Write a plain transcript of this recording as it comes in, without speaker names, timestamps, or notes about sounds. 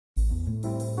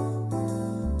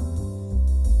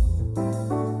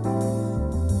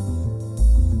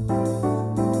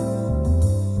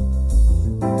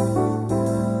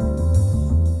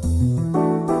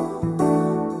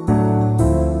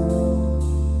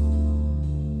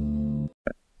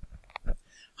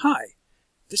Hi,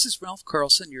 this is Ralph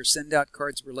Carlson, your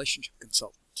SendOutCards relationship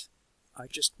consultant. I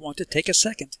just want to take a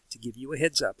second to give you a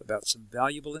heads up about some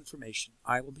valuable information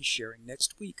I will be sharing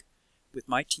next week with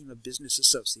my team of business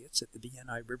associates at the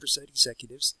BNI Riverside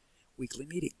Executives weekly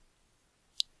meeting.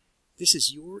 This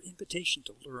is your invitation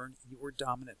to learn your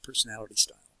dominant personality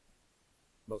style.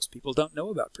 Most people don't know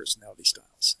about personality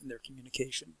styles, and their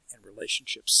communication and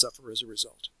relationships suffer as a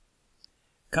result.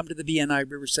 Come to the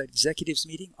BNI Riverside Executives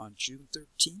meeting on June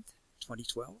 13th,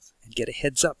 2012, and get a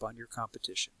heads up on your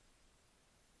competition.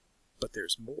 But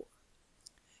there's more.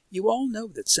 You all know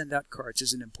that SendOutCards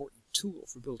is an important tool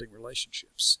for building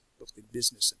relationships, both in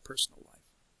business and personal life.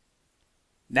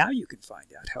 Now you can find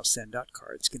out how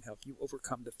SendOutCards can help you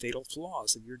overcome the fatal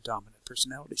flaws of your dominant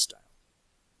personality style.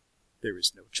 There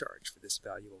is no charge for this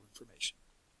valuable information.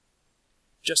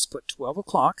 Just put 12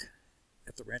 o'clock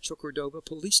at the Rancho Cordova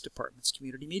Police Department's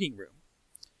community meeting room.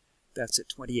 That's at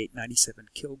 2897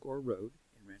 Kilgore Road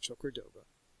in Rancho Cordova.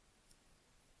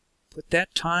 Put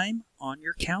that time on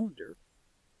your calendar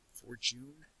for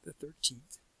June the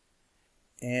 13th,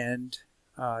 and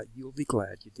you'll be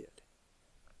glad you did.